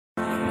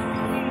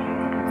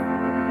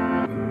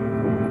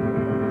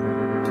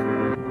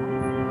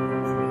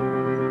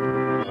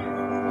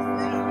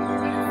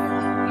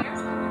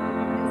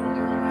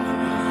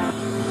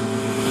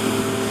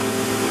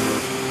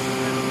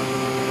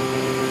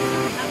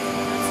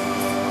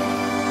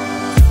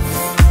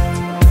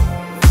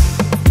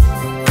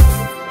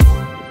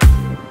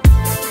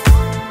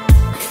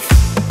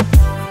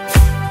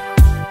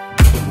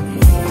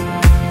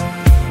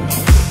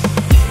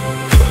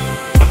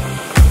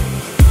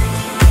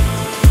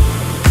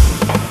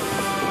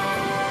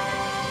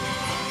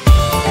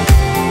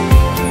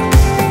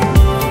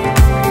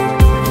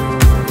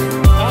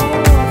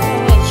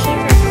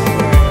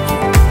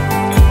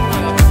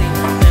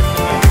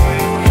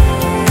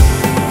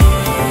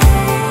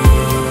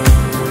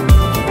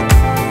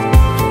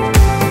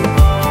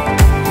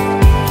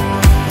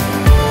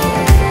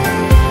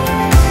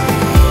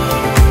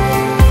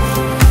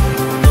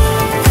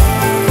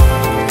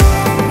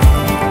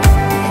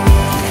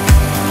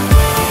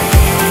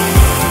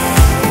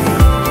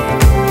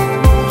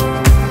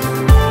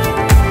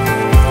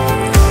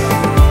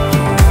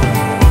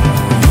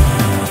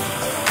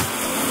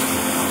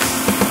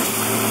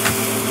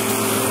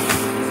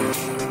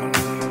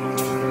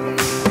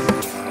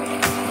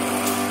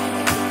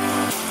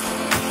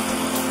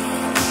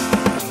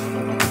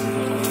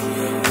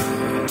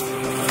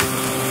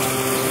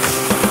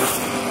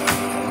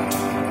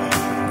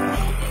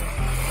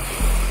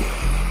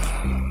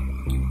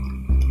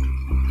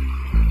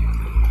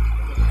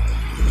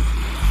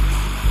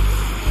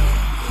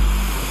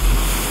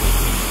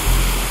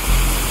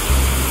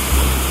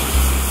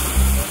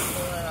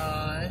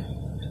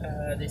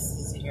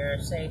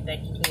Shay,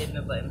 thank you for hitting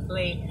the button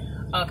play.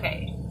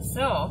 Okay,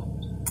 so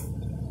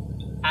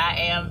I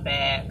am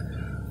back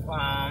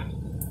from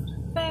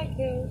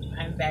vacation.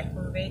 I'm back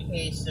from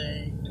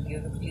vacation.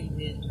 Forgive the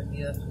cleavage,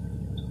 forgive,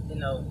 you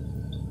know,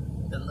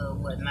 the little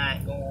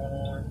whatnot going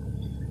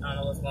on. I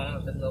don't know what's going on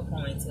with the little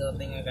ponytail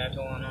thing I got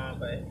going on,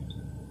 but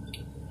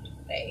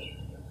hey,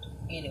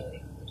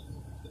 anyway.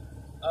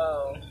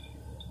 How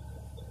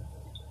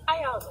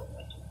y'all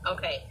doing?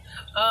 Okay.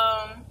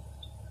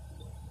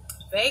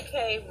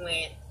 Vacay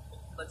went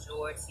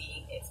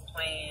majority as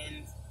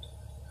planned,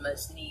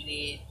 much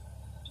needed,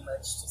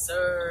 much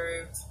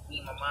deserved. Me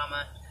and my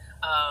mama,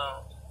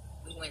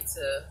 we went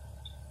to,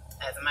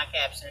 as in my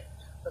caption,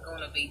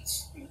 Laguna Beach,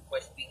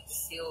 Newport Beach,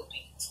 Seal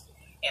Beach,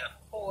 and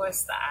of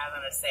course the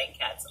island of St.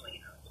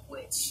 Catalina,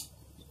 which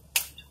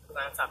we're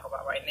going to talk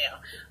about right now.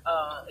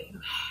 If you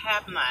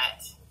have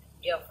not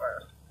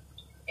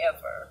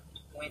ever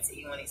went to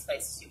any one of these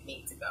places, you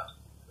need to go.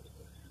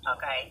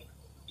 Okay,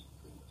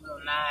 you will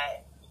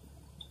not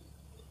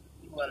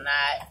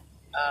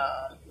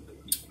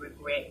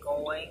regret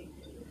going.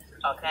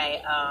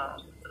 Okay,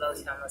 for those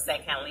who don't know,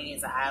 St. Catalina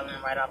is an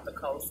island right off the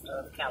coast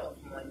of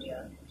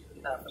California.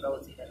 For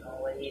those who don't know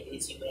what it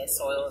is, U.S.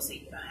 soil, so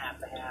you don't have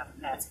to have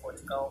a passport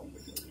to go.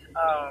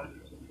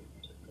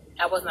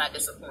 I was not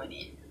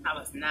disappointed. I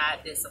was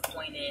not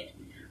disappointed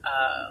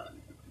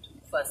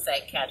for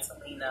St.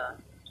 Catalina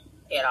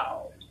at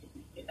all.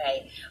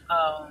 Okay,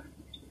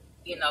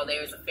 you know,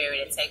 there is a ferry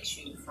that takes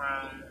you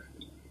from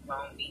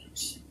Long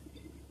Beach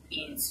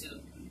into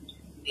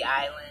the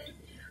island.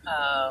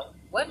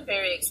 Wasn't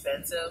very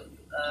expensive.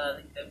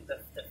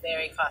 The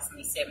ferry cost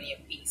me $70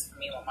 a piece for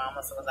me and my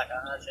mama, so it was like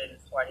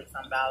 $140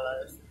 some.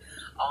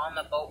 On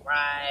the boat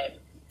ride,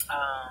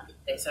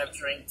 they serve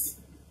drinks,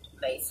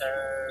 they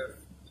serve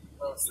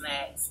little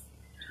snacks.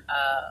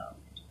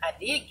 I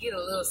did get a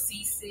little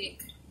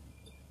seasick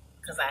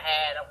because I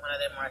had one of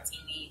their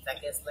martinis. I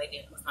guess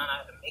lady was not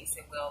how to mix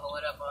it well or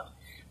whatever,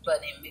 but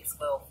it mixed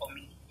well for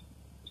me.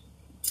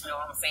 You know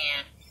what I'm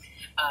saying?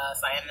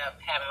 So I ended up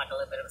having like a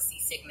little bit of a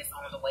seasickness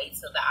on the way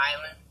to the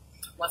island.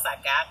 Once I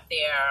got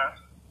there,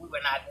 we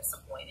were not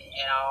disappointed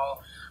at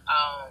all.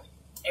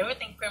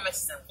 Everything pretty much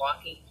is in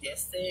walking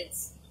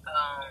distance.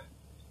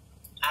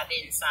 I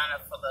didn't sign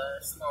up for the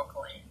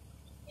snorkeling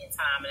in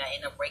time, and I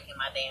ended up breaking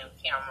my damn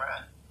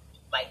camera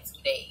like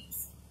 2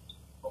 days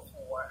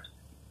before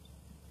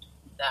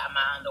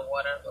my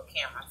underwater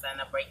camera. So I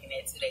ended up breaking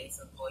it 2 days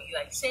before. You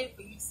like, Shape,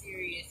 are you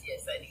serious?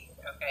 Yes, I did.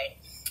 Okay.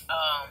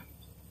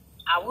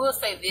 I will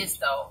say this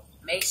though,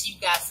 make sure you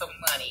got some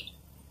money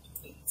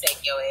if you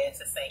take your ass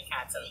to St.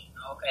 Catalina,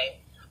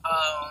 okay?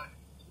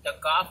 The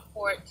golf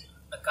court,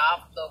 the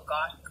golf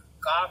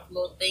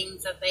little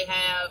things that they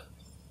have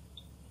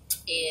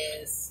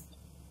is,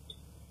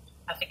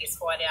 I think it's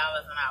 $40 an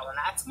hour,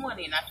 not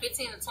 20, not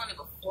 15 to 20,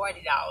 but $40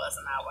 an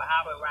hour.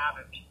 How we're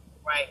robbing people,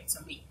 right?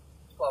 To me,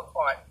 for a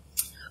cart.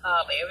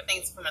 But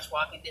everything's pretty much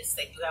walking distance.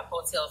 They do have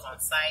hotels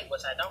on site,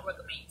 which I don't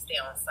recommend you stay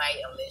on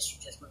site unless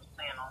you just really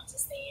plan on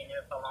just staying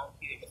there for a long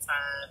period of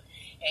time.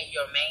 And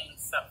your main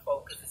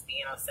focus is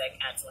being on St.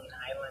 Catalina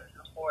Island. And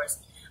of course,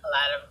 a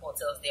lot of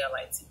hotels there are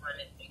like $200,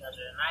 $300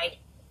 a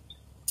night.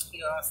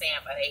 You know what I'm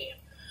saying? But it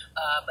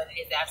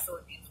is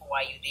absolutely beautiful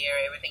while you're there.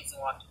 Everything's in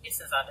walking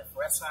distance. All the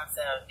restaurants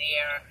that are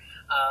there,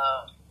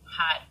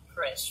 hot,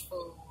 fresh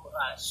food, a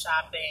lot of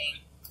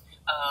shopping.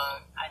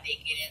 I did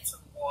get into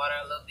the water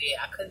a little bit.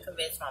 I couldn't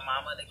convince my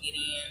mama to get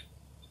into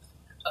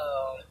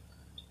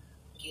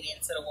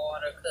the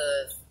water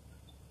because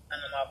I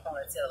know my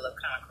ponytail look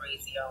kind of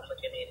crazy. I'm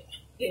looking at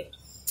it.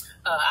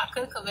 I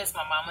couldn't convince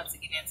my mama to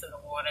get into the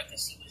water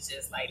because she was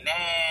just like,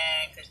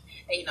 nah, because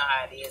you know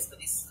how it is. But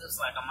this was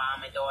like a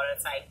mom and daughter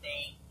type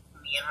thing for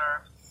me and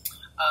her.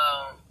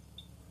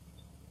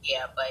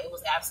 Yeah, but it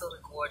was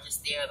absolutely gorgeous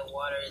there. The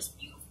water is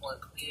beautiful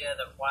and clear,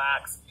 the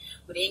rocks.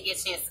 We didn't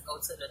get a chance to go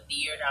to the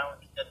theater. I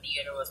don't think the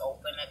theater was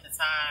open at the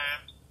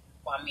time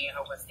while me and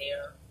her was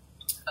there.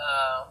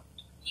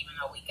 Even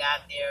though we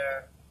got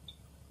there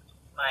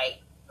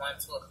like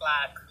 1, 2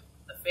 o'clock.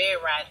 The ferry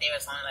ride there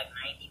is only like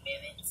 90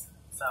 minutes.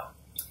 So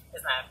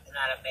it's not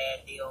a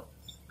bad deal.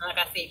 And like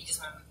I said, if you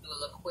just want to do a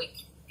little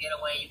quick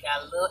getaway, you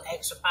got a little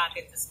extra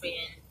pocket to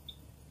spend.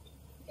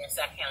 And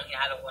St.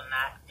 Catalina will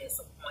not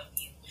disappoint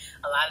you.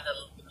 A lot of the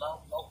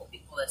local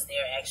people that's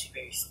there are actually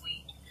very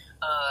sweet.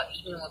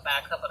 Even went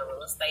by a couple of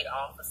real estate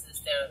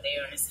offices that are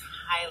there, and it's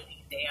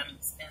highly damn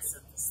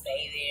expensive to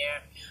stay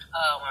there.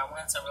 When I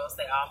went to a real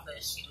estate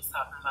office, she was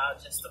talking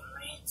about just to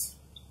rent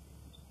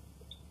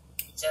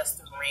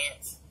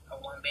a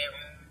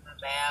 1-bedroom, a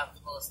bath,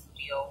 little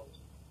studio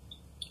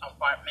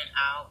apartment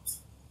out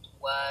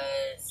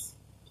was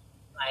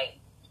like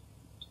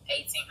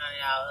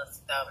 $1,800,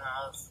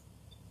 $2,000.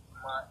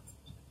 Month.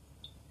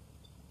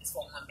 It's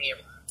for 1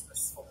 bedroom.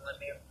 It's for 1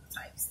 bedroom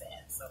type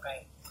stats,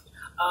 okay?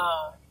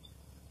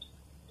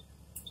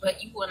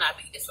 But you will not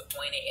be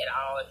disappointed at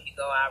all if you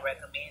go. I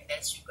recommend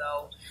that you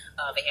go.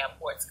 They have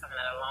ports coming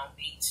out of Long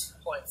Beach,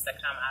 ports that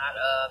come out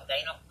of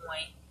Dana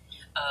Point,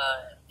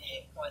 and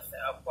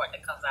a port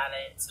that comes out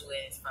into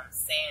it is from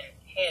San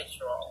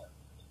Pedro.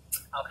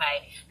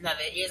 Okay, now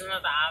there is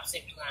another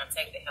option if you want to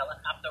take the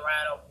helicopter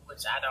ride over,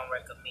 which I don't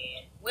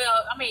recommend.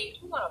 Well, I mean,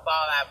 if you want to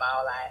ball out,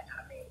 ball out.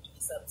 I mean,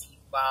 it's up to you.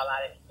 Ball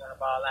out if you want to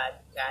ball out.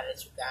 You got it,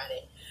 you got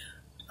it.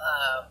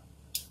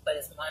 But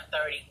it's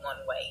 $130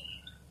 one way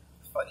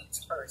for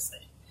each person.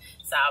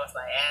 So I was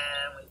like,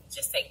 we can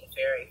just take the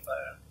ferry for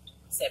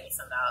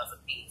 $70-some a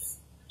piece.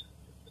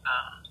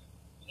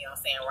 You know what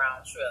I'm saying,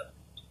 round trip,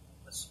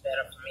 which is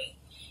better for me.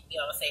 You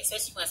know what I'm saying?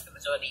 Especially when you spend the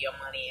majority of your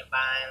money in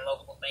buying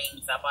local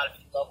things. I bought a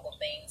few local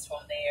things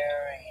from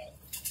there, and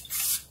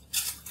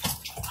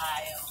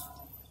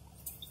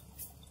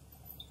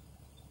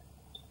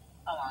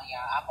hold on,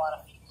 y'all. I bought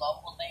a few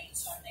local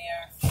things from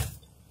there,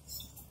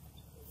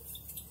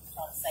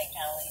 from St.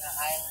 Catalina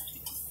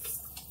Island, and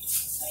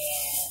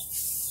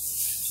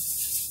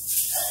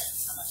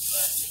how much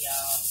was it,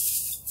 y'all?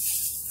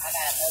 I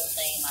got another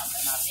thing in my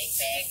big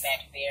bag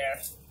back there,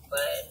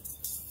 but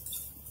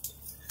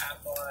I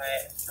bought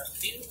a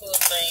few little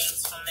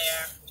things from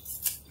there.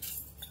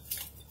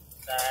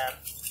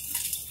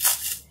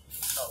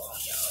 Hold on,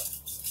 y'all.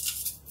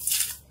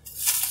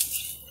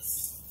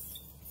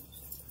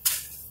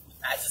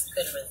 I just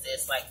couldn't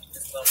resist, like,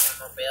 this little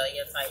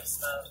memorabilia type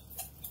stuff.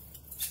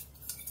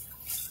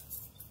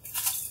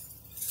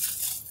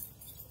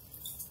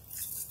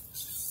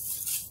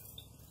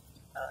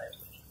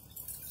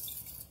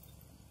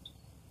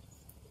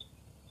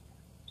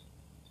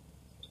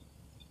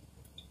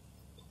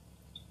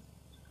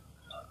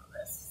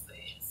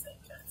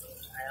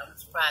 I'm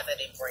surprised I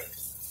didn't break.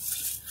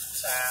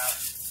 So,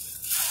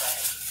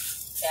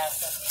 got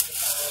some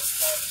different little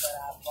stuff that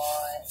I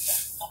bought.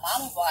 My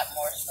mama bought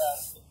more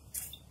stuff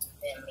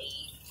than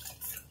me.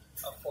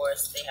 Of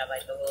course, they have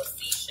like the little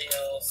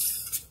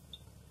seashells.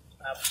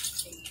 I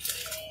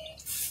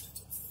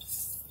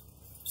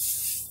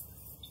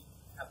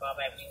bought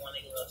back me one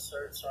of these little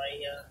shirts right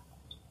here.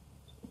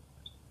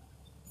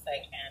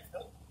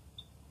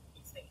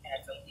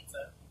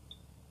 st.catALINA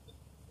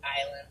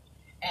Island.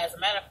 As a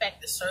matter of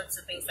fact, the shirts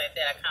and things like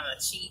that are kind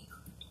of cheap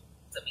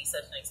to be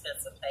such an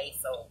expensive pay.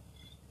 So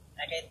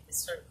I get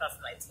this shirt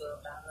cost like $12,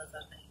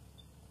 I think.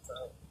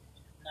 So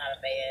not a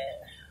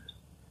bad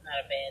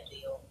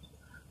deal,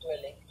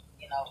 really.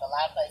 You know, a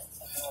lot of places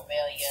for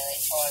memorabilia, they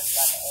charge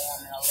like an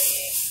arm and a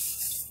leg.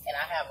 And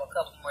I have a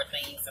couple more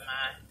things in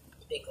my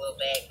big little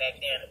bag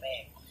back there in the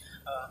back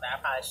that I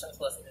probably should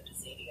have posted in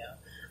this video.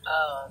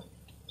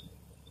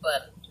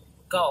 But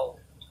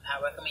go. I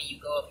recommend you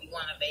go if you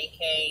want to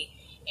vacate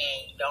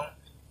and you don't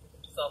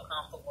feel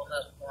comfortable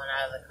enough going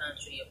out of the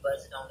country, your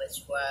budget don't let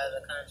you go out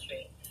of the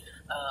country,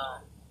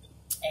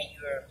 and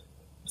you're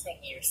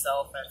taking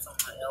yourself and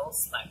someone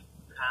else, like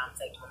how I'm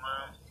taking my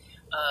mom,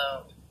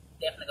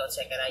 definitely go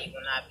check it out. You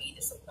will not be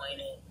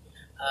disappointed.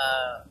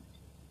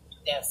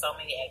 There are so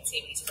many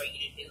activities for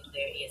you to do.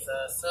 There is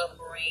a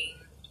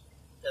submarine,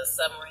 the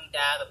submarine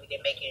dive that we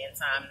didn't make it in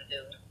time to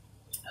do.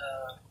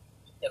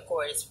 The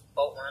court is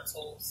boat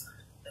rentals.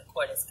 The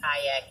court is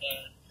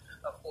kayaking.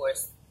 Of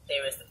course,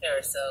 there is the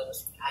carousel,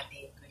 which I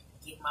did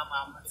get my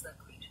mama to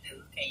agree to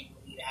do. Can you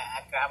believe that?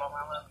 I got my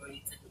mama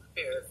agreed to do the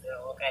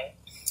carousel, okay?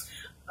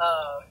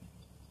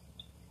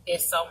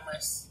 There's so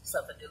much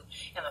stuff to do.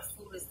 And the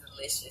food is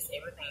delicious.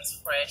 Everything's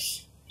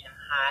fresh and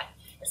hot,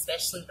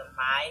 especially the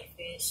my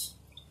fish.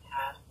 You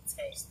have to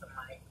taste the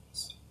my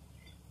fish.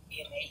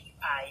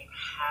 M-A-U-I, you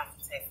have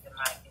to taste the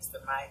my fish.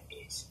 The my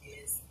fish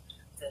is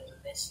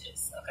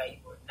delicious. Okay,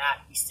 you will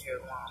not be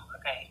steered wrong,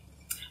 okay?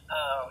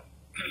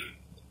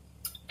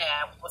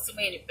 And once we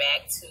made it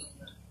back to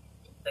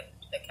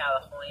the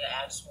California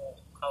actual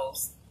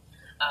coast,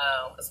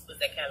 because we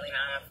was at Catalina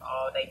Island for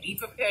all day. Be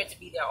prepared to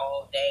be there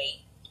all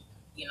day,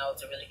 you know,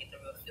 to really get the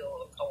real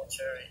feel of the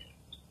culture and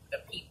the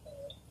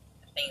people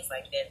and things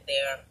like that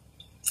there.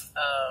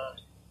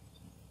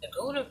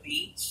 Laguna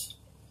Beach,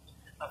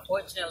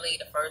 unfortunately,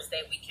 the first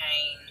day we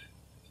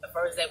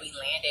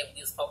landed,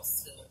 we were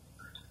supposed to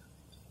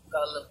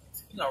go look,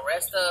 you know,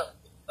 rest up,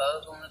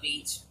 go to Laguna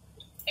Beach.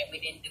 And we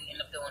didn't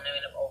end up doing it, we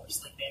ended up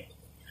oversleeping.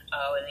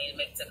 And then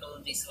it took a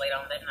little bit late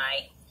on that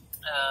night.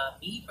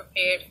 Be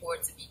prepared for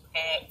it to be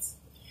packed.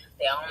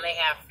 They only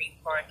have free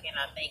parking,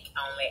 I think,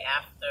 only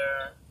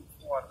after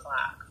 4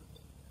 o'clock.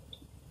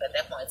 But at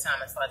that point in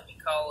time, it started to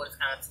be cold. It's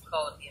kind of too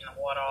cold to be in the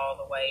water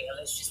all the way,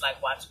 unless you just like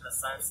watching the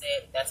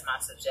sunset. That's my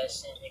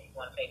suggestion if you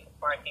want to pay for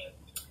parking.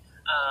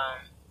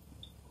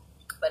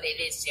 But it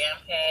is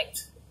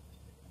jam-packed.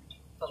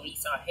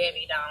 Police are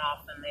heavy down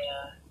off in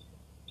there.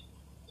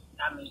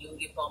 I mean, you'll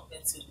get bumped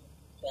into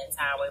the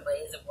entire way, but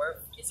is it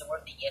worth it?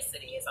 Yes,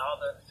 it is. All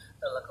the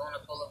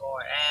Laguna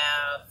Boulevard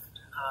Ave,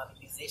 the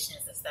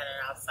musicians are standing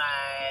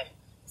outside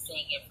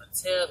singing for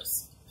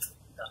tips,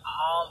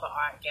 all the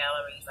art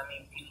galleries, I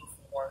mean,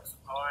 beautiful works of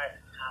art,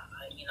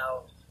 you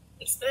know,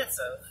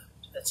 expensive.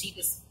 The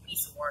cheapest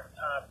piece of art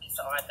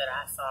that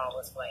I saw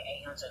was for like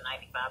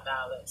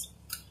 $895.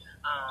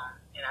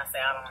 And I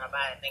say I don't want to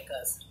buy anything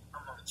because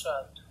I'm on the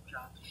truck, you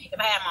know. If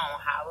I had my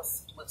own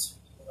house, which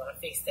we're going to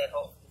fix that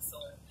hopefully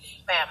soon.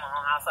 If I had my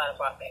own house, I'd have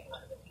brought back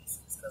one of the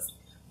pieces because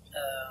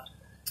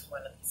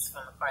one of the pieces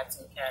from the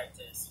cartoon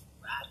characters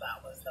I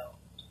thought was dope.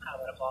 I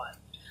would have bought.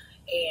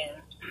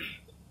 And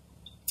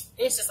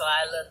it's just a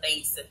lot of little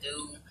things to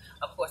do.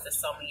 Of course, there's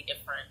so many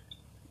different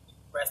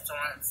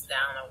restaurants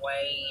down the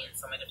way and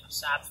so many different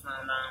shops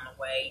down the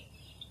way.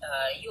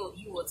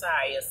 You will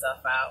tire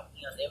yourself out.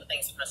 You know,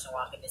 everything's pretty much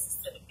walking distance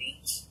to the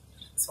beach.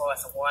 As far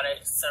as the water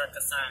is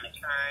concerned, the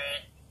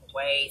current, the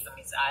waves, I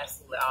mean, it's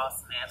absolutely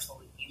awesome,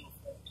 absolutely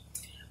beautiful.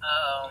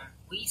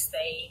 We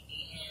stayed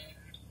in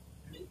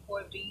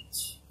Newport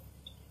Beach,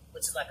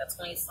 which is like a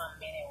 20-something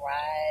minute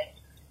ride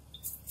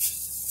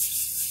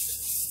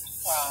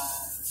from,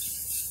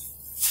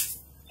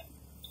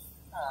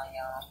 oh,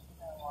 y'all,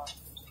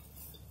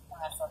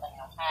 I have so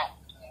damn hot.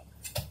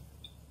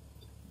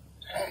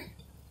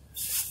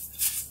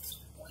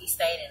 We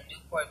stayed in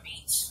Newport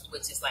Beach,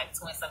 which is like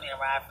 20-something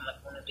minute ride from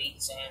Laguna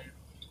Beach and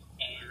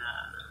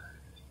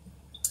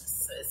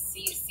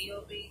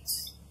Seal Beach,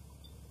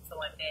 something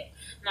like that.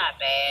 Not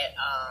bad.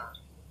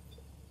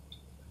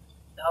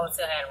 The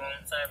hotel had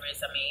room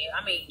service.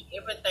 I mean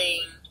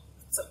everything.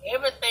 So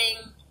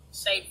everything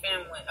shaped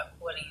and went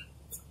according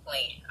to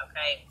plan.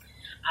 Okay,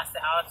 I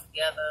said all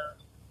together,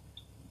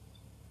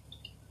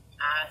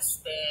 I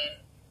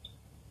spent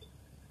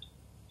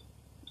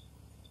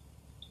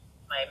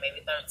like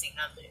maybe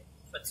 $1,300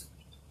 for 2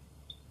 people.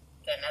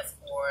 Then that's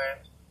for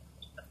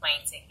the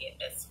plane ticket.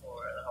 That's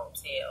for the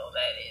hotel.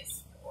 That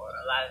is for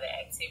a lot of the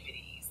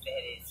activities.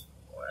 That is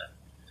for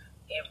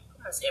pretty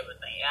much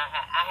everything.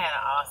 I had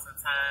an awesome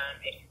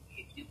time.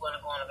 If you want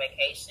to go on a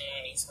vacation,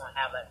 you just want to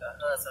have like a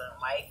husband and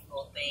wife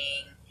little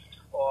thing,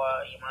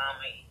 or your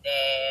mom or your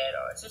dad,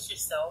 or just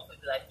yourself.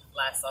 If you like to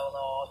fly solo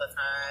all the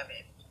time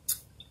and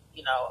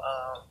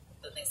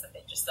do things to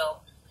fit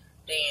yourself,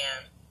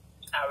 then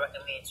I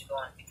recommend you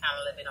going. If you're kind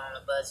of living on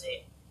a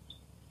budget,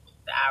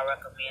 that I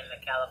recommend the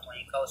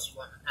California coast.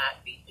 You will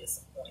not be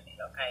disappointed,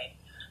 okay?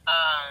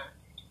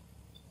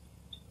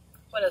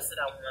 What else did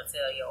I want to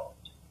tell y'all?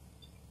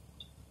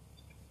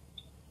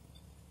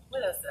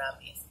 What else did I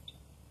miss?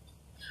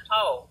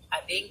 Oh, I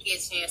didn't get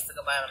a chance to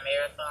go by the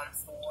marathon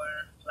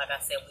store. Like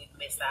I said, we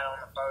missed out on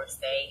the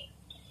first day.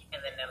 And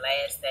then the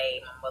last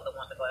day, my mother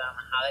wanted to go down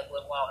the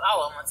Hollywood Walk.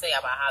 Oh, I'm going to tell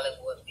you about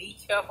Hollywood. Be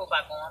careful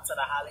about going to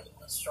the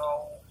Hollywood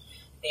stroll.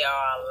 There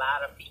are a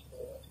lot of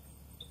people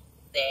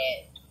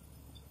that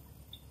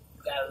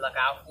you got to look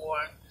out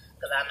for.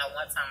 Because I know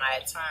one time I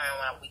had turned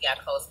when we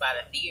got close by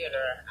the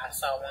theater, I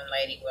saw one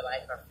lady with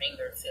like her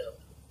fingertip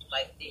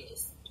like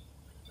this.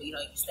 But, you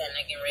standing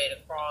there getting ready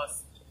to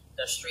cross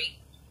the street,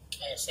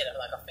 and she had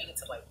like a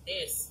fingertip like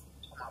this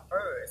on my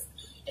purse.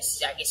 And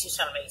I guess she was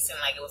trying to make it seem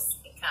like it was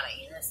kind of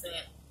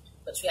innocent.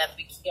 But you have to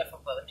be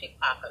careful for the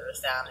pickpocketers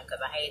down there,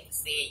 because I hate to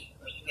say it,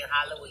 when you're in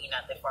Hollywood, you're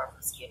not that far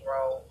from Skid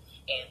Row,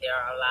 and there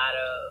are a lot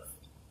of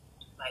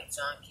like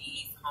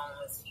junkies,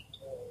 homeless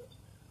people,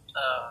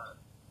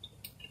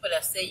 people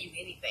that sell you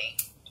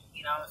anything.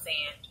 You know what I'm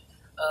saying?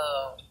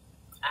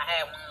 I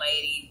had one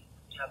lady,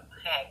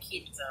 had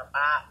kittens in a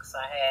box.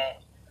 I had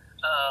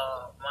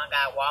one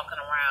guy walking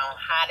around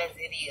hot as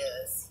it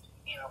is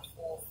in a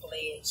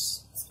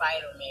full-fledged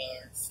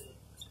Spider-Man suit.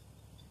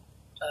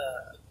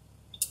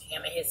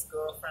 Him and his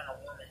girlfriend, a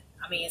woman.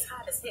 I mean, it's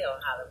hot as hell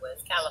in Hollywood.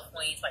 It's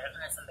California. It's like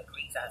 100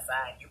 degrees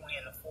outside. You're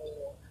wearing a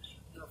full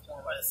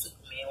uniform or the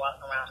Superman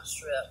walking around the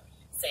strip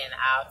saying,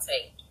 "I'll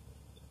take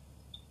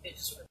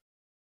pictures."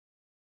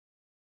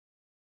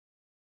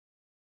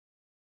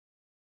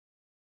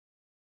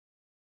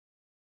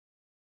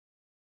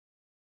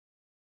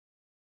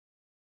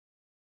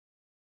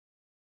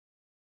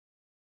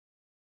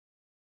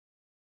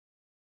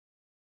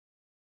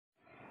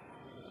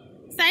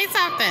 Say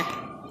something.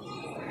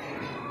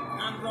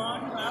 I'm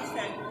going to Los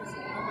Angeles with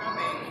my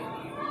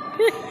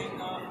baby. Thank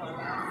God for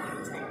allowing me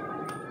to take her.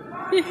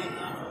 Thank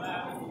God for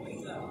allowing me to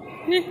wake up.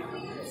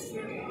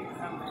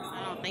 I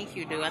don't think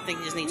you do. I think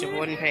you just need your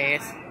boarding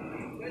pass.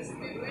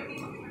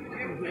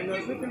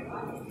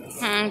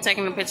 I'm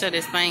taking a picture of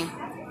this thing.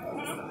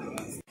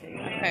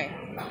 Okay.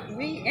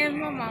 We and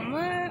my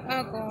mama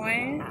are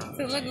going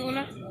to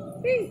Laguna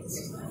Beach.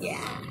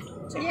 Yeah.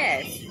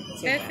 Yes.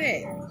 That's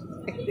it.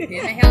 Get the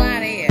hell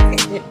out of here.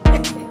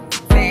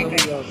 Exactly.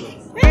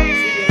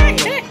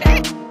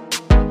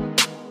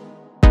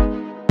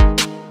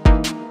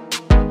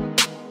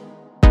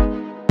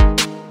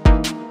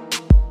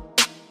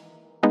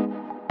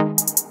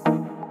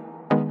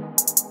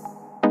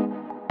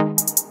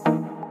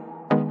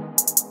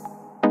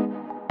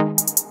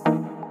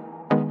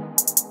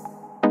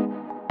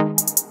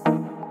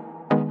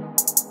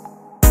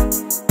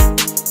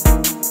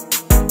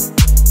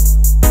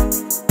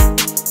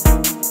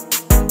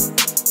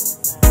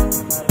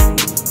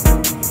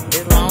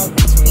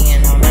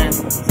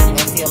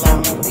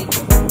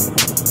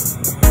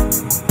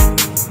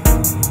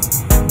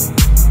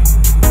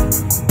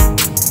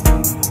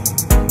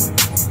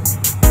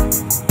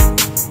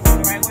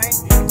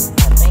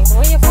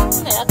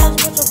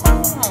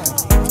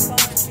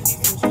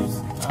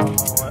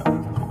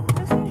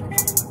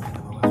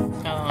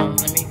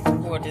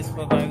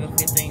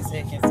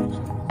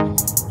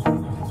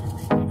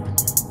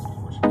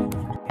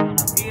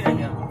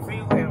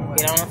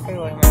 Get on the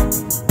freeway, man.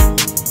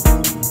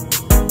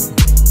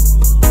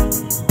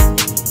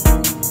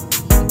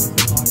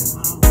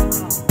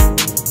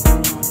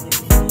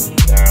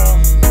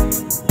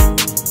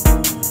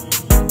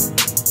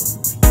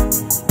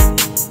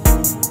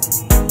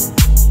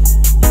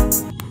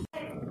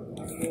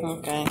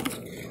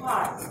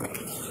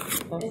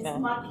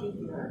 Maggie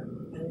here.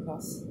 There it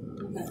goes.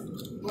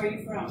 Where are you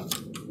from?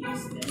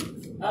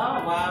 Houston. Oh,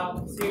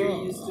 wow. So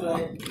you're used to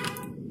it.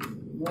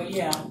 Well,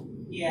 yeah.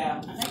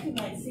 Yeah. I think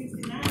it's like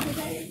 69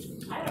 today.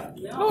 I don't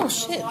know. Oh,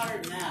 it's shit.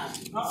 Hotter than that.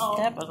 Uh-oh.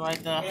 That was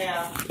right there.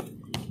 Yeah.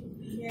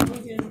 Yeah, we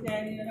just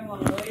got in. I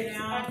want to lay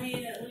down. I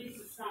mean, at least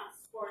it's not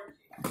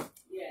scorching.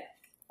 Yeah.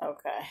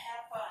 Okay.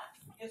 Have fun.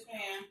 Yes,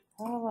 ma'am.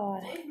 Oh,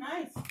 Lord. It's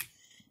nice.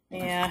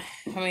 Yeah.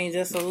 I mean,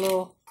 just a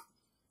little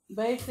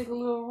basic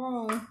little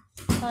room.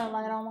 Turn the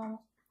light on, Mama.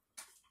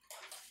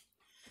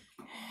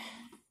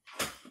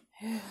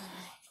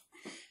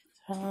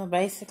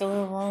 Basic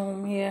little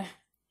room here.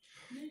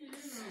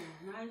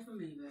 Nice for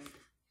me, baby.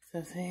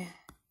 So see,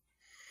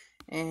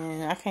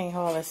 and I can't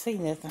hardly see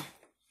nothing.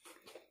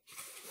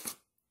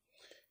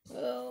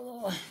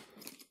 Oh Lord.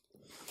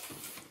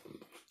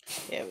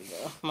 There we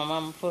go. My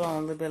mama put on a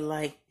little bit of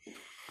light.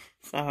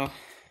 So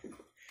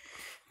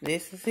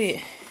this is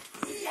it.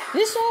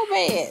 This your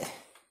bed.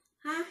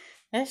 Huh?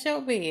 That's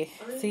your bed.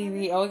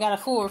 TV. Oh, we got a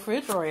full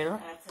refrigerator.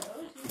 I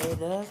told you. It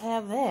does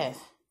have that.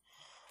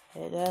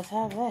 It does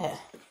have that.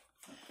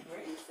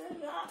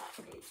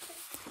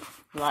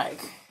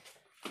 Like,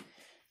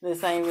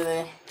 this ain't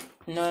really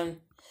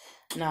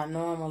not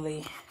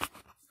normally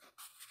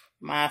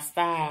my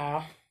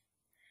style,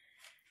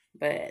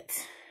 but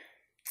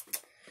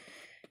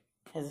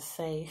it's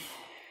safe.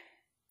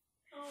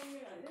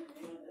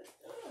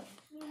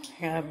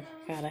 Got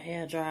a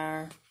hair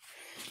dryer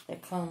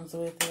that comes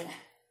with it.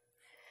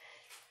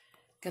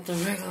 Got the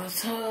regular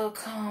tub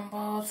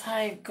combo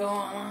type going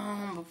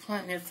on, but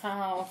plenty of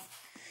towels.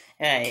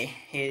 Hey,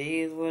 it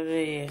is what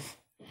it is.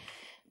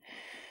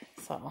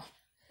 So,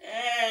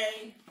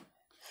 Hey.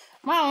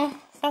 Mom,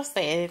 stop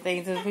saying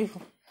anything to the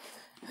people.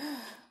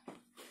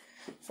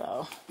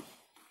 So,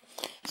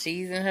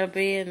 she's in her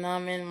bed and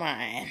I'm in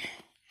mine.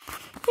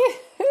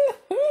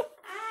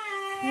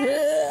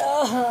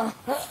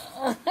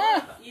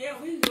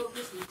 Yeah, we can go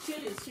get some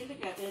chili. Chili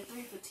got that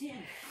 3 for $10.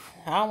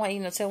 I don't want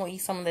you to tell me eat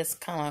something that's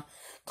kind of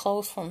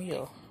close from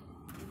here.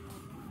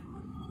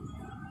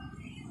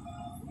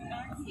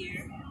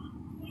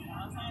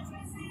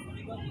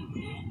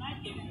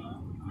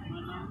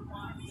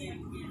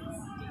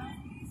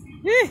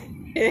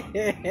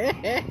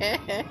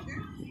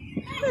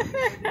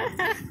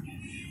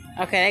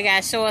 Okay, they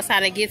gotta show us how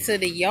to get to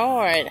the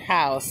yard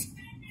house.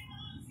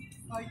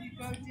 Oh, you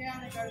go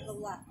down and go to the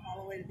left,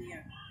 all the way to the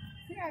end.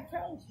 Yeah, I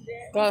told you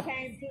that. Go. We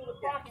came through the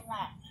parking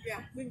lot. Yeah.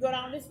 We can go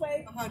down this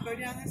way? Go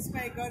down this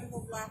way, go to the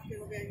left,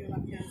 it'll be on your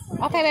left hand side.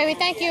 Okay, baby,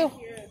 thank you.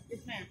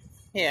 Yes, ma'am.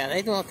 Yeah,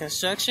 they doing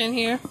construction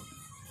here.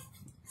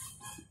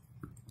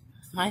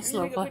 Nice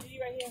little place.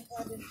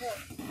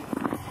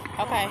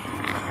 Okay.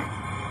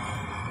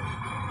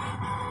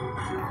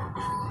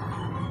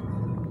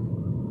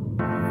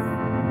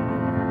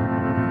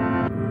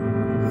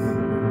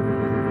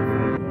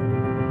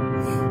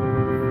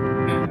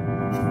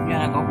 You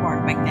gotta go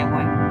park back that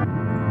way.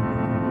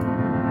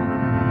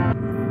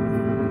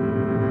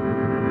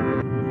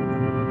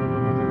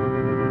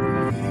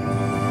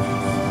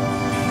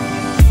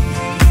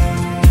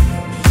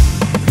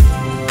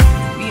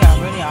 We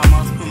already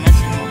almost pretty much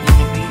in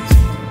Laguna Beach.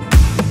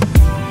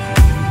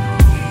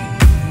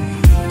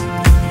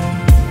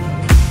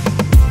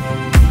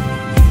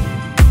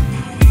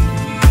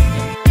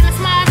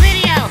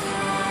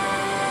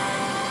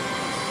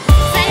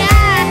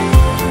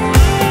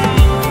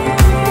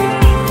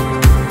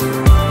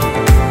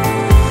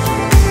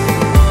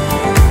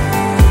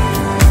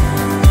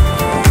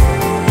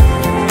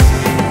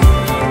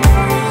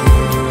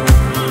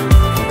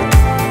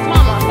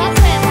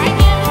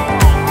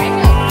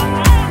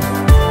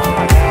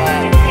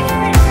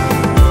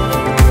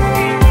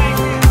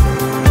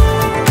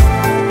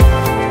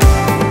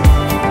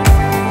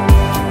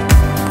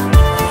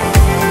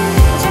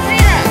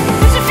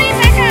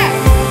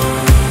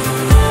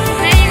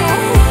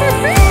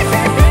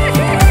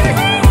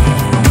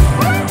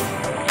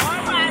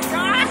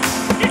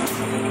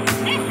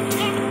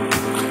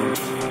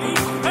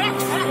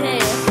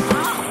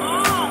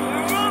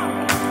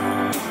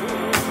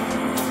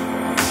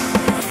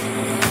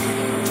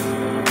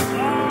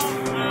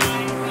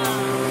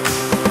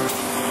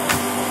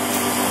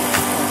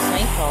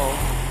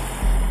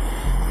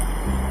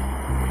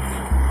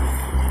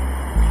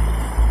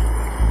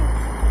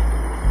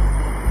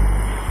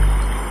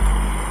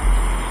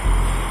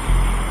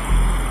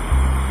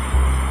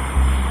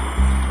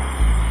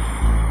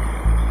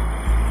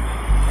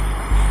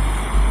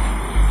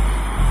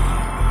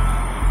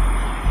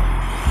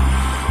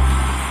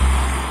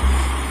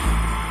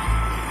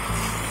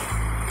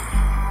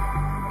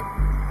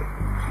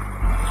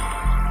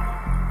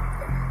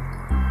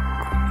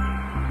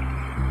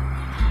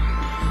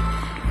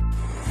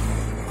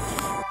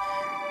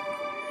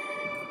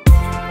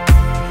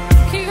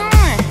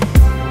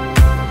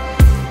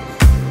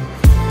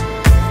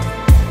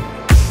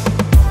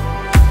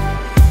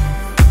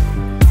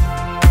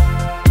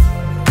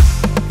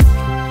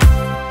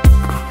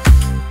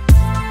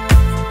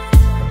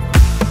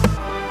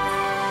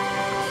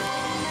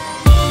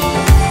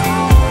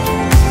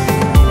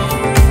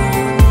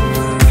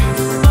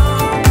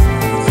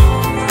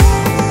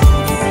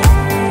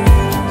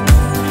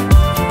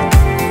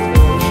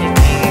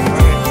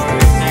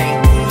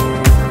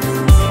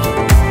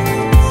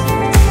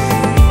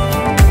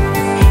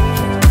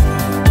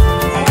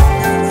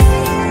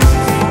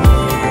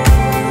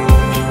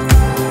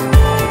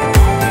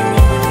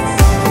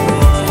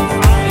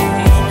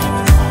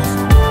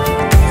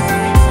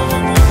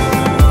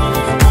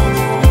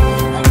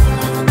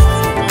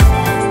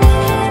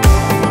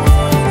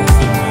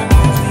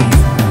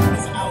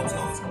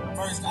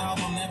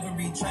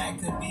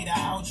 be the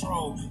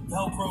outro.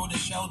 Velcro to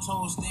shell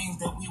toes, things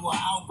that we will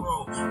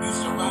outgrow.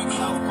 Used to rock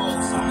South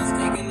Pole, summers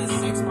taking the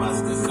 6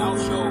 bus to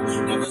South Show.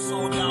 Never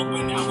sold out,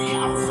 but now we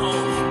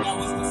outsold. That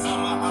was the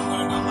summer I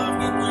learned to love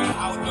the great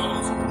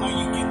outdoors. Now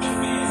you get the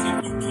fans if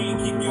you can't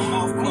keep your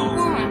mouth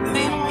closed.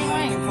 Stay on the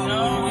right lane.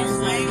 No, it's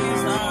like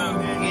it's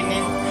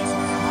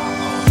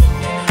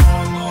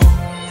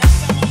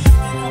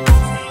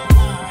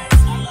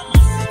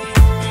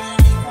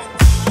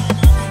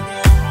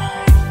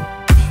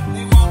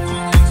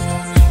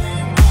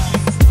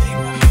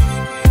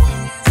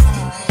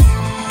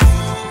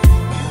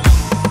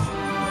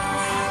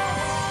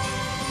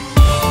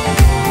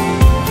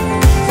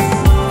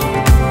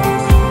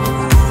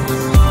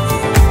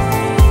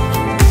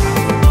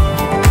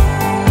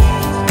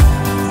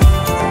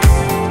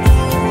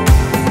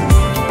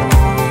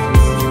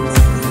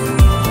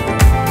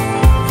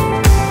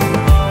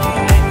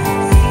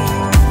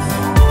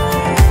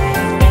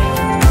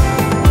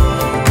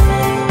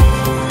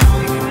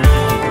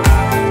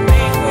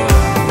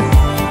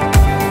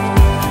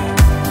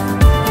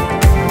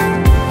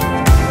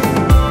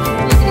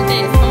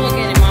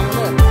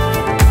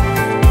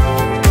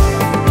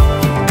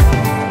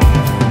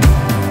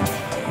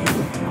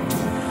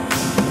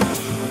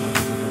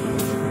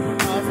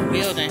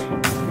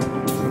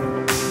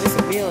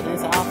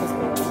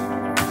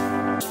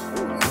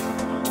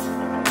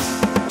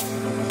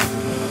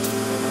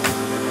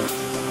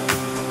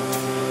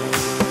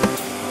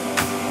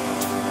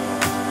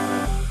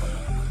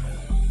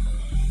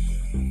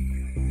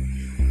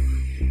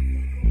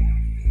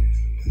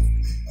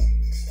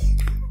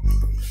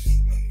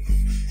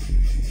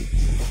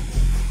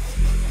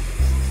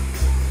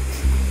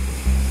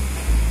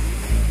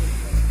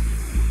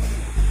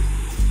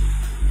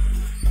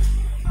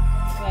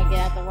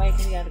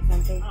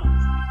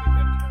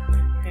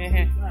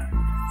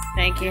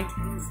Thank you.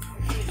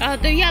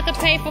 Do you have to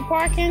pay for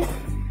parking?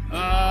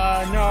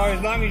 No,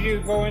 as long as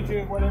you go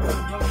into whatever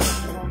building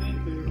you're going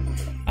into.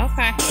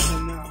 Okay.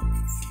 Then no.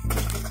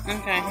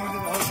 Okay. As long as the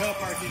hotel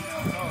parking,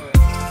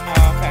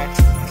 Oh, okay.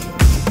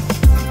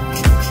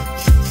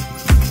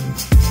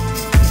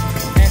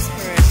 That's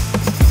correct.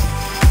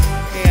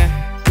 Yeah.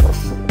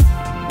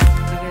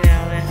 Look at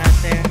all that out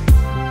there.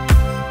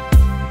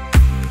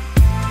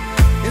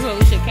 This is what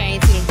we should came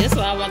to. This is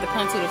what I want to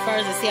come to the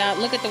first and see how.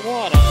 Look at the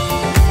water.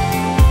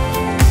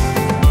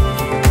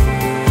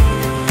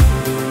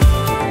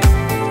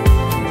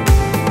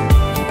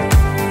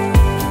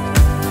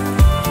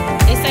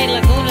 Say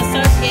Laguna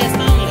surf guests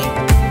only.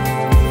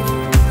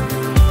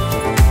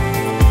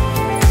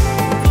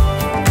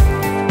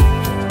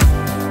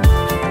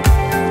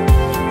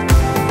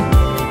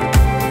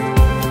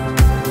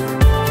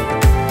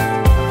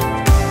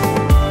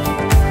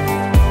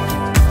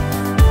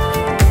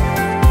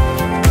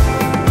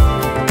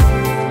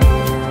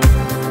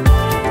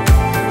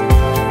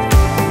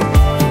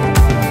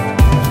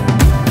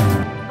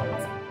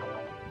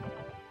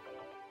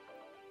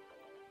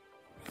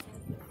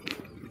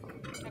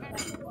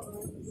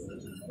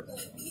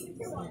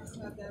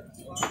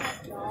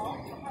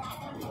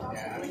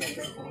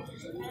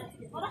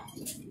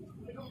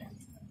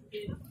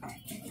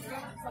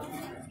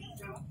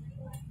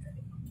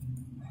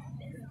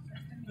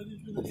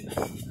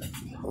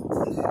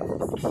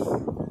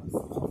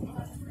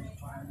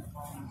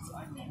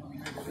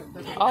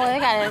 Oh, they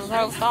got it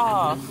roped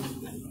off.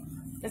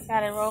 Just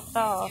got it roped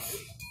off.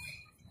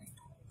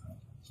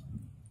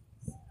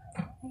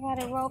 They got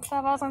it roped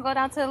off. I was gonna go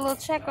down to the little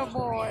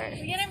checkerboard.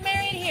 We're getting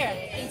married here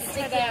in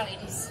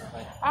St.catALINA.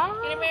 Oh.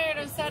 Getting married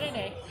on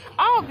Saturday.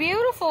 Oh,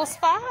 beautiful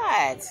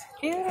spot.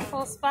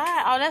 Beautiful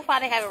spot. Oh, that's why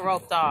they have it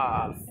roped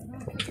off.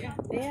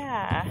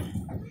 Yeah.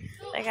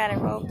 They got it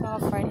roped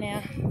off right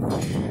now.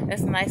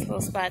 That's a nice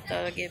little spot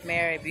though to get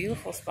married.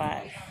 Beautiful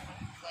spot.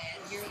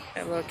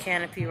 That little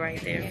canopy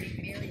right there.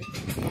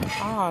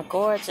 Oh,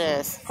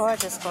 gorgeous.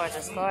 Gorgeous,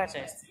 gorgeous,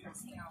 gorgeous.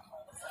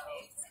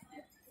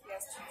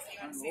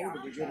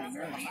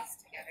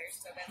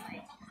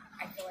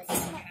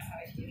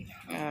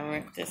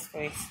 Alright, this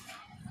way.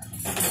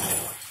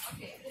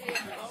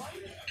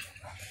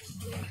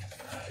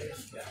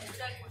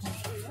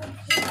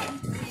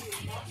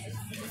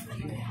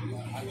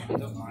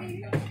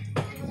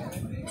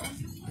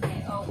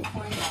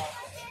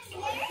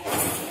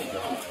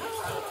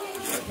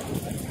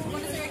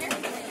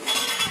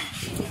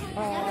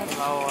 Oh,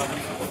 Lord.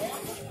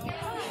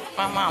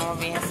 My mama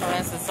being so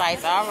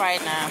exercise. All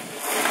right now.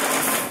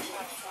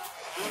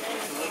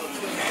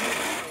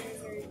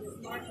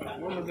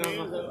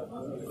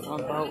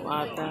 One boat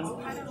out there.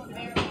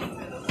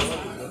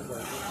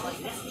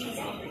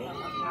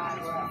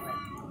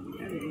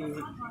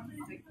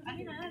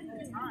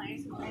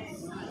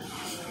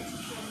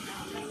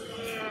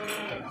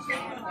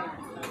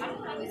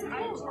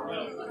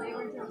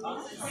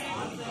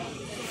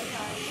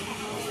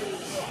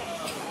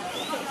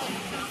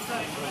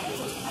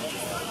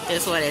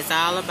 That's what it's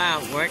all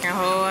about, working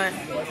hard.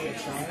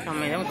 I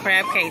mean, them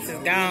crab cases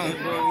gone.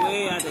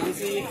 way out there. You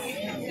see?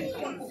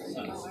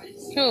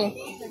 Who?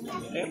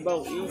 That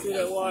boat. You see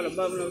that water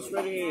bubbling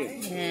straight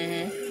ahead?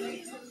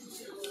 Mm-hmm.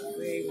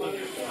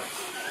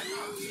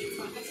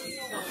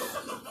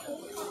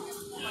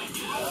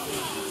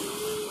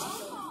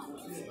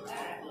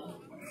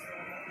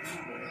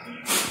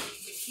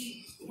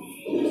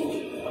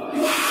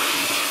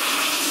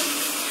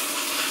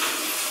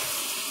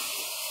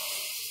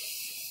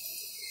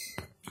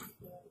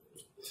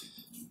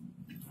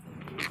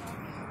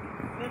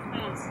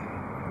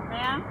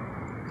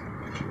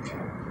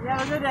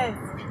 Have a good day.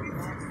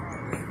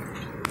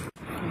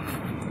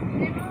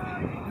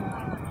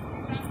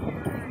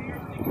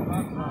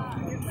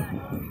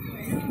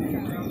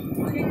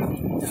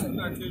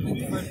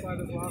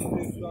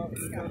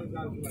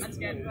 That's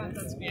good.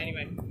 That's me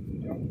anyway.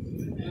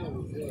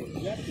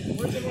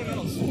 Where's everyone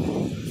else?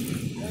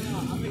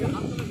 I'm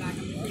coming back.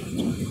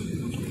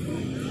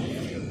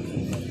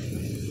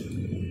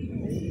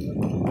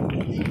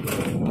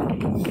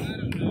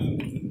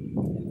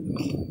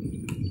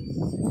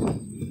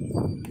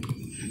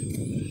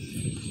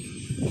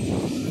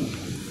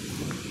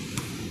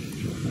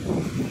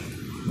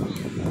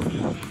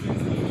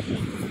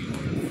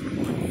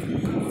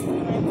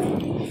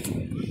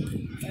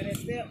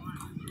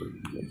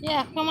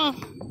 Yeah, come on.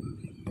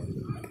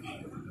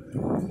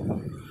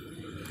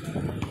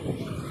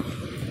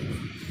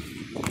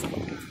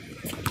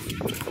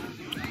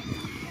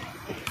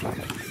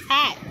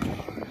 Hi.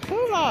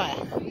 Cool boy.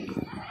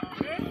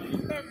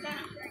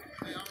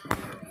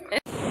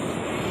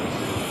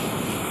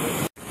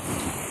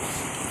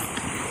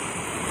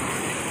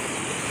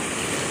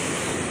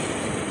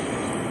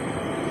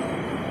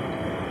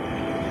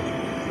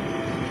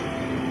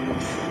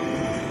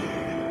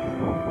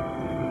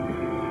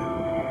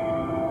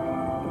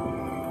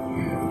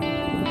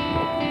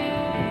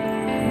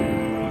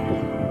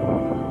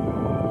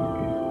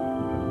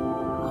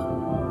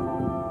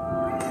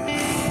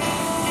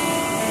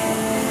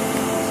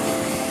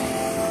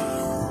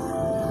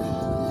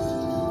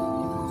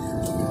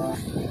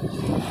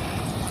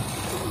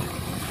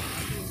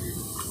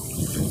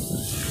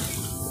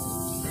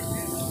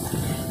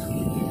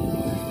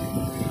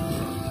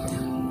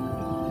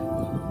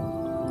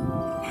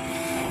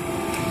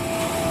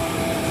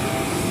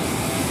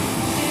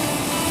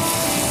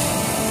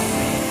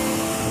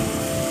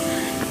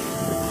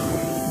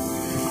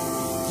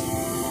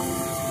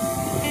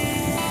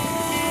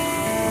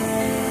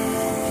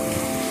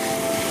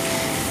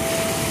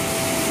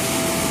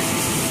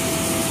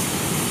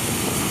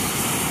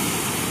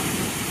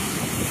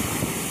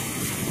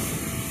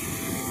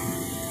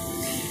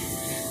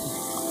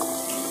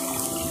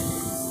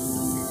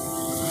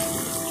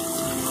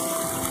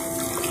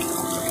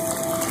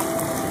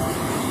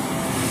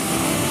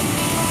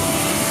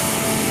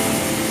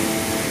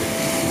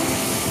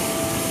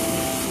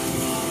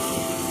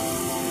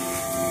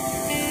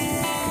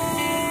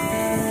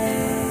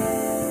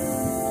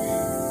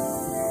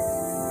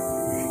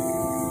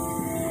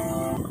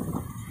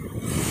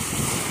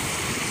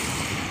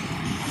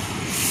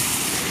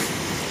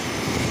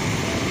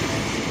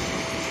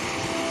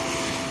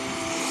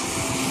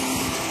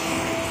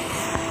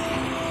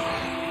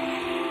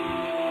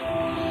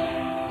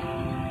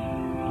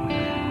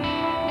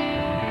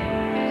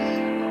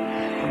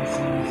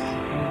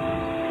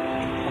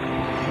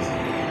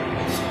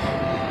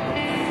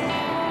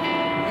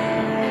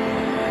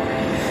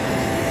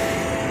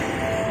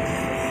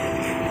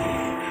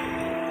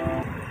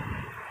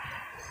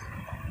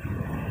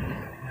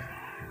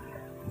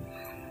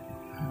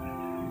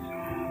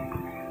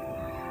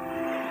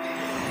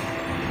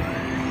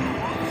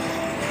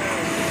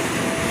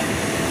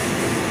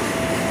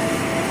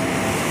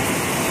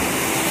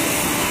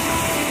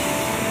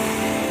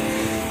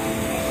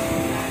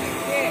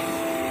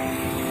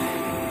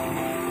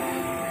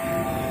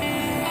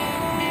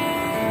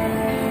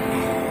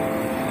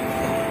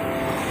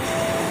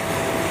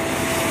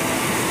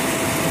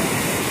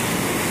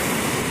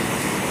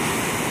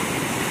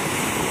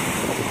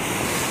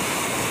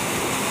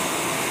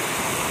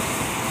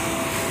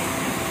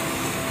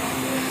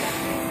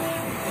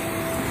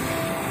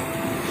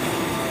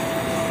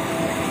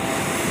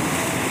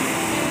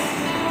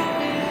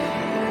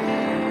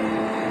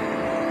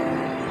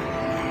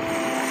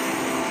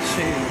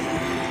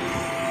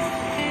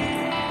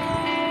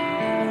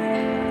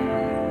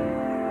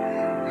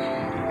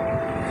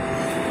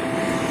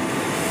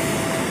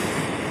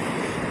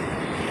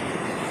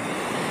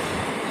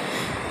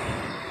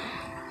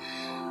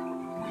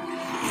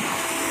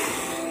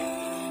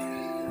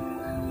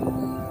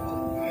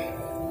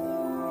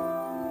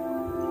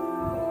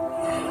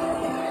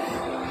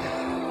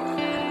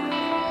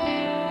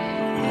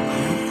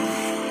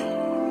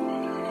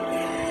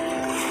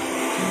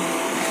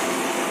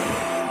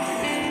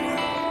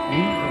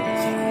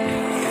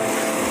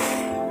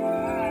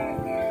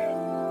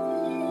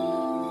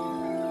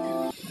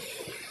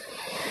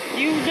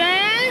 You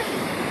done?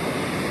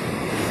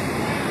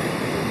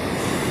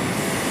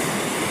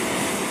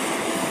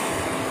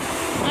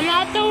 I'm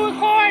not through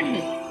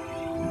recording.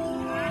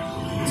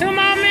 2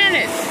 more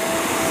minutes.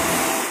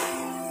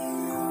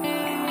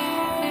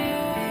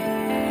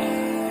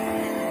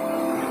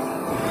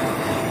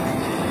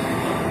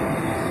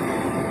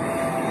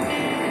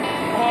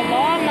 Oh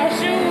Lord, my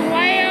shoes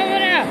way over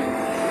there.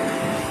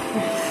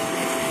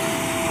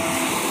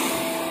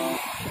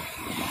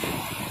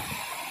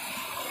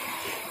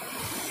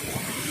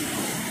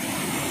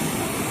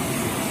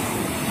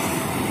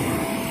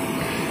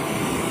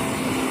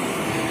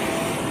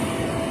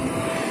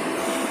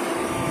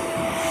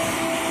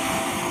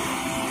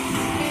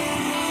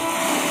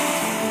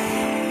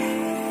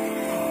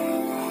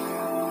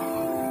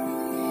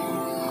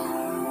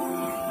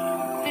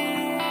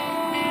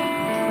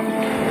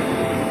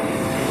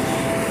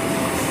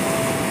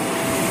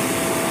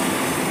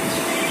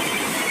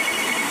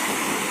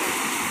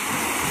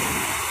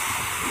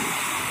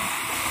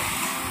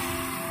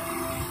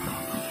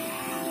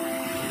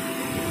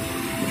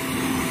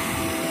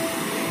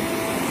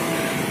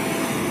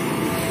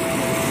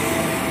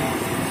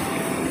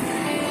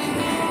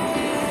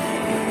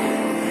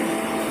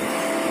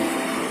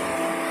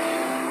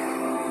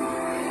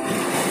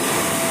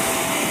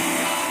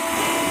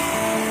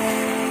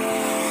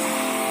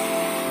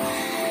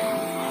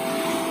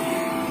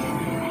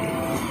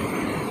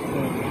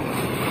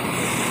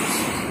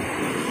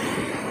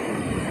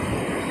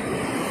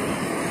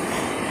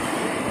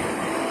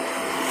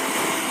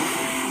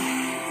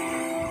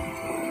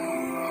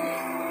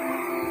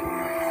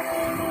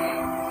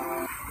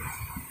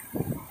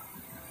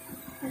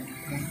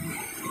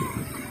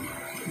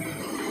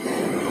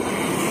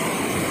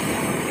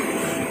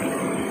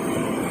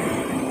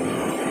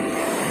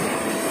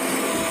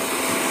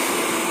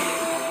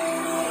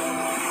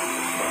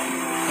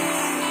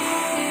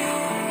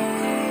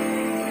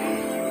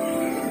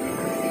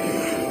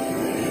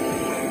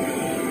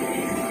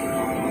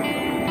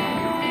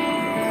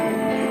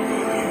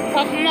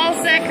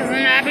 almost seconds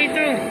and I'll be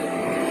through.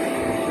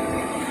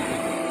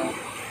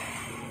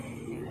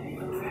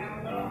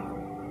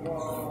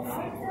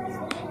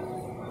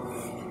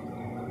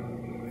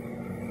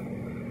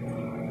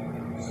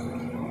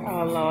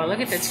 Oh Lord, look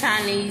at the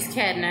Chinese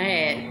cat in the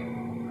hat.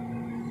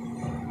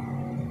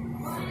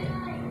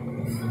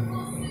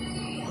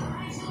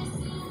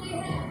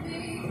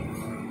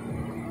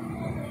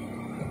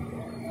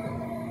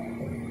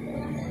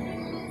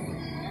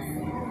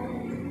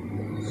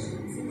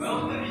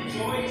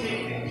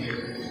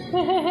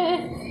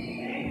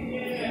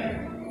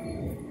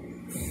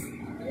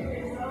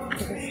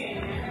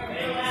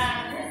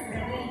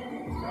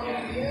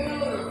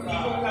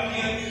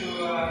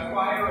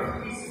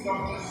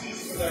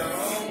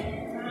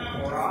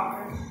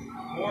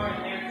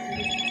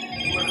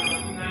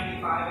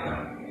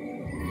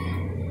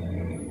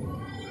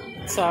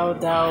 So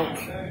dope.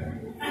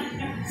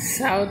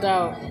 So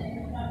dope.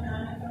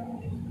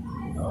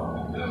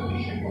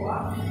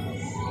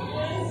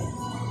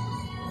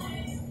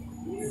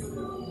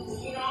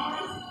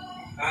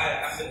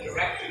 I'm the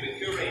director, the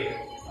curator.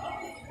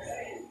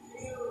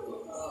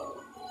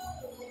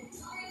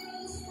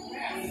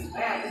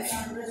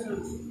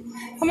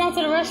 Come on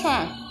to the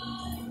restaurant.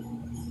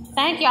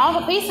 Thank you. All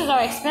the pieces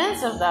are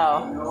expensive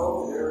though.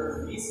 No,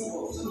 they're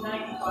reasonable.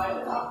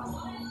 $2.95 an hour.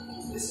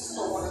 This is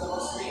for one of the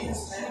most famous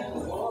men in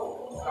the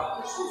world.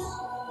 Dr. Seuss.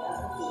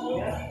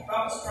 Yeah.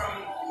 Comes from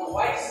the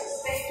wife's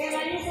estate. Can I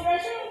use the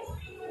restroom?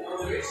 No,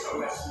 there is no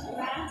restroom.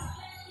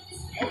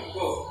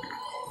 Go.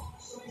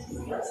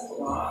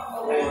 Restaurant.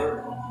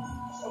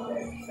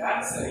 Okay.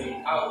 That's a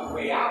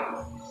way out.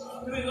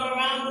 Do we go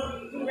around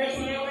the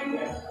restaurant?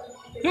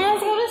 No,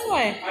 let's go this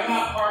way. I'm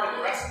not part of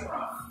the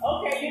restaurant.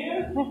 Okay, you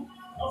do?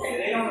 Okay,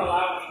 they don't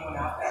allow anyone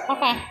out there.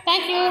 Okay,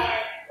 thank you.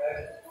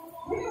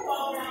 We can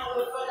walk around a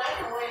little bit. I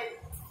can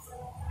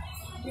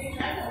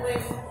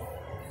wait.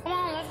 Come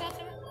on, let's go to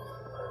it.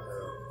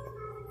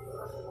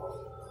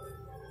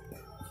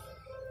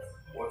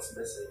 What's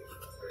missing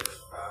in this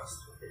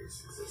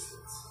fast-paced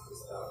existence is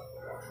that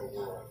natural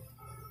world.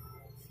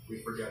 We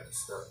forget to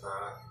step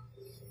back,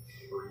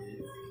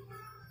 breathe,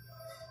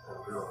 and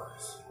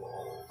realize we're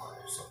all part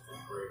of something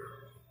greater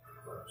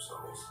than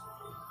ourselves.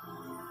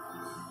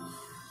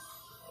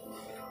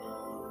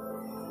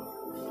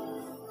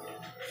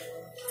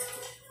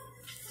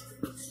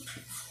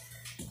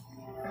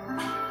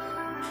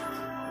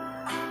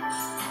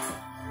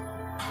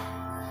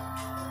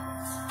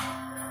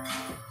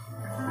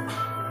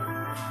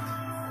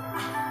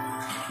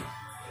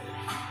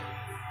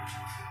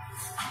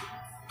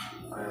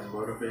 I am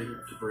motivated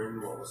to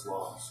bring what was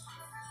lost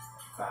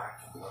back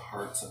in the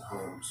hearts and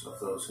homes of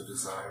those who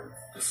desire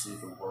to see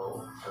the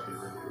world and be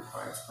renewed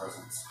by its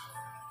presence,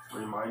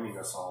 reminding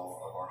us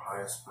all of our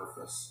highest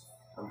purpose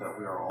and that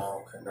we are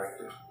all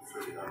connected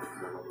through the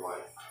undercurrent of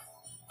life,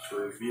 to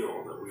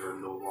reveal that we are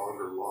no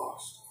longer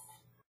lost.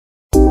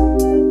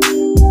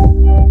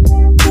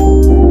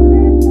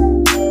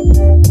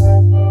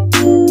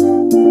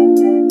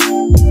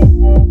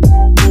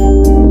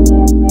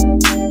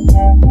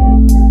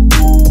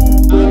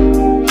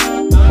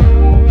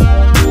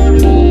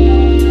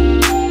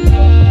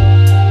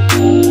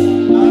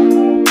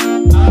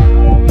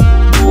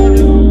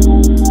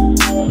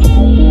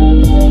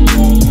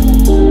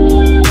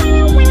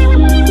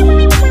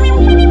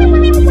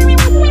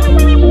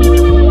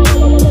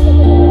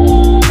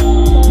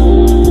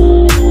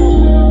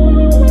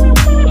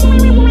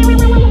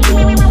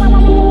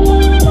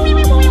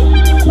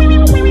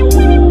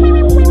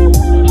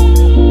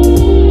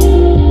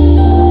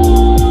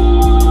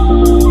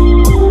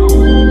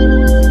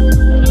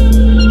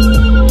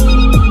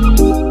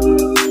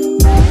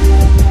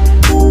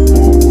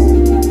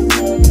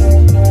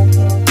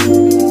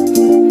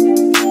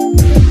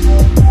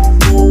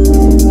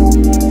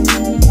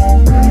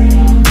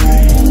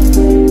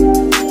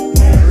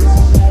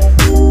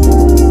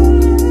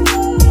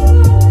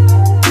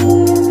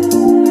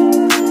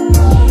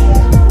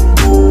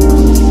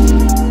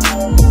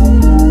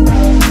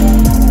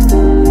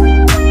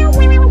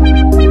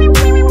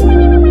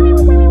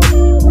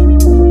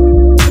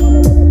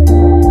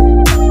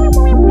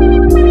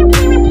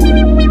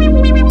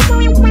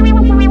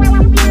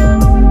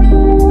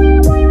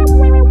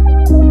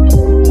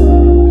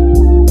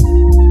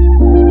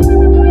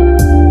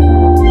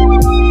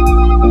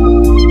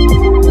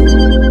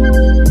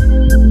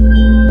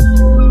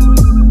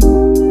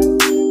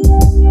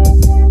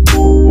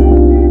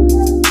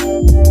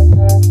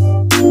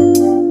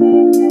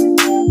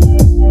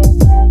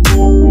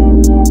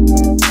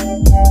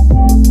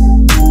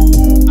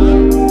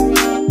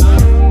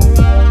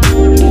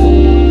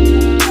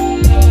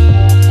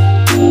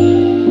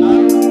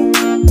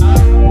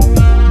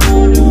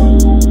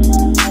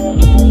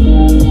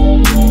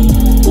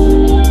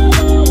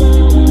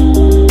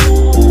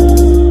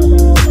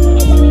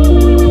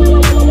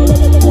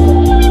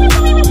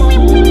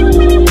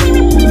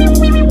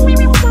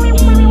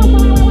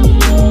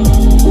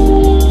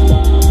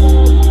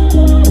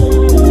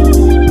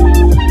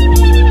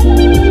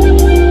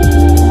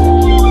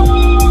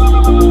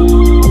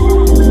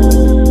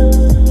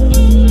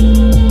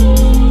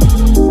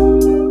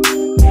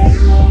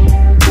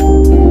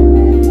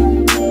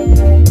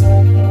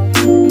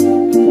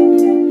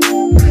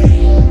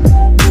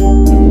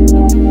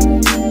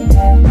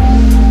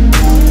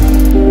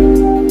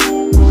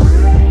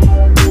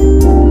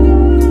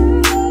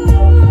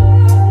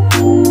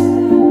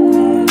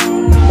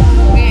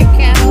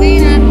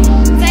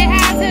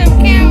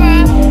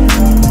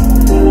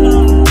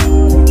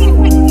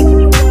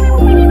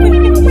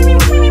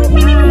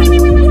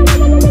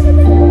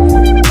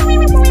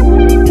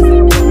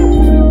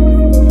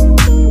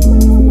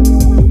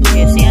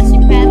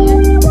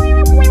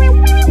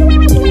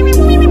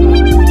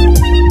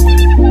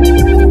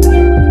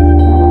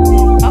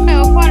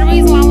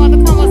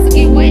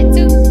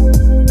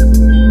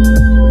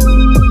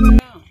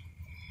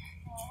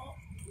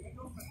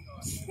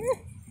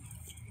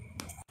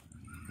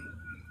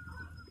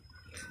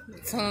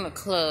 Tuna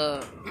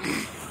Club.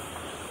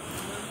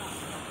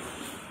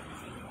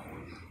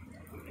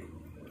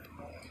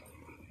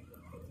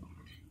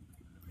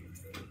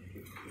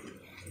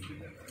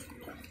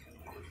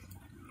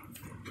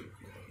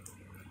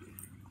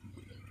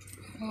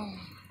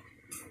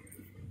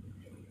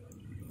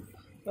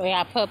 We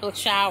got public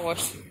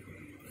showers.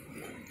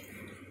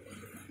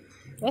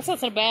 Let's go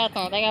to the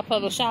bathroom. They got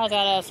public showers.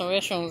 Gotta have some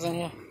restrooms in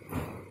here.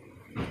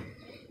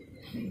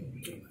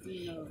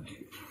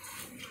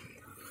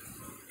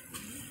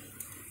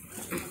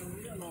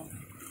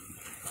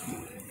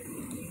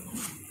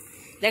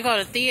 They go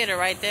to the theater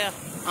right there.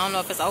 I don't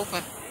know if it's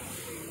open.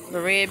 The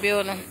red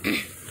building.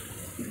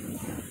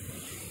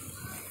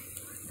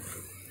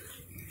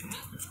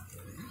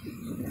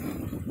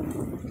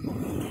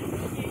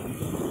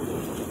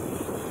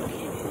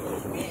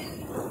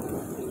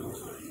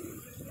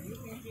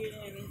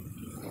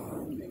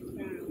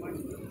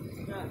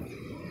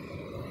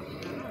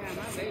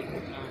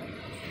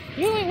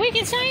 We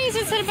can change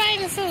it to the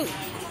bathing suit.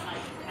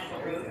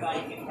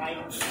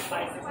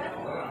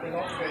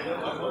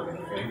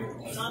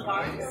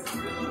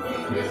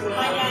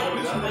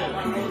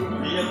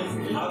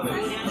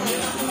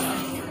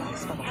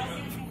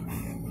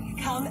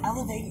 Come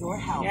elevate your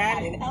health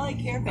at an LA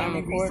Care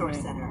Family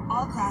Resource Center.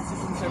 All classes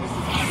and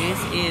services. This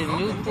is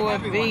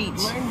Newport Beach. Learn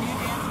new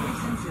dance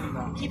moves and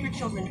Zumba. Keep your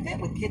children fit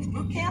with Kids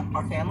Boot Camp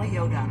or Family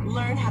Yoga.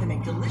 Learn how to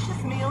make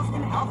delicious meals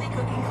and healthy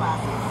cooking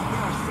classes.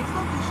 There are 6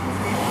 locations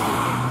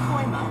nationwide: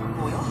 Coima,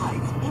 Boyle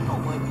Heights,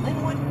 Inglewood,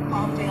 Linwood,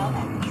 Palmdale,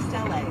 and East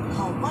LA.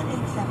 Call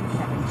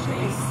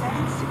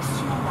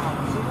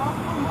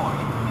 1-877-786-2990 for more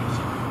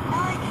information.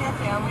 LA Care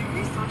Family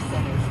Resource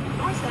Centers.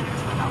 Your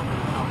centers for health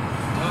and wellness.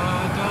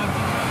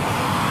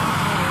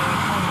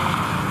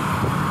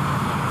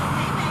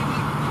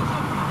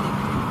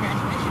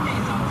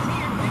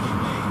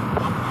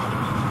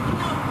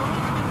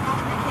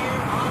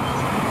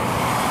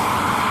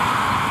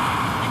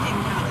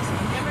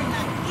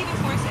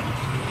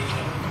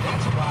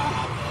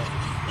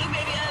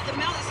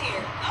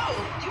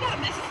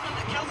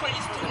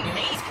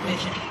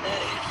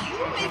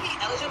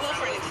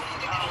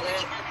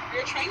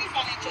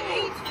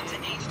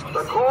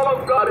 The call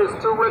of God is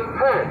to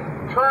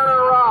repent, turn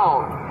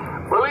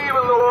around, believe in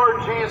the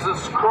Lord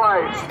Jesus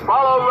Christ,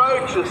 follow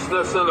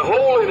righteousness and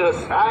holiness,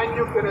 and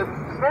you can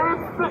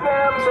escape the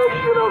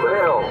damnation of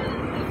hell.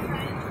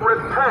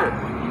 Repent,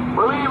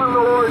 believe in the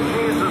Lord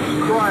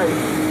Jesus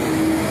Christ.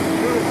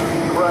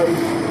 Jesus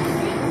Christ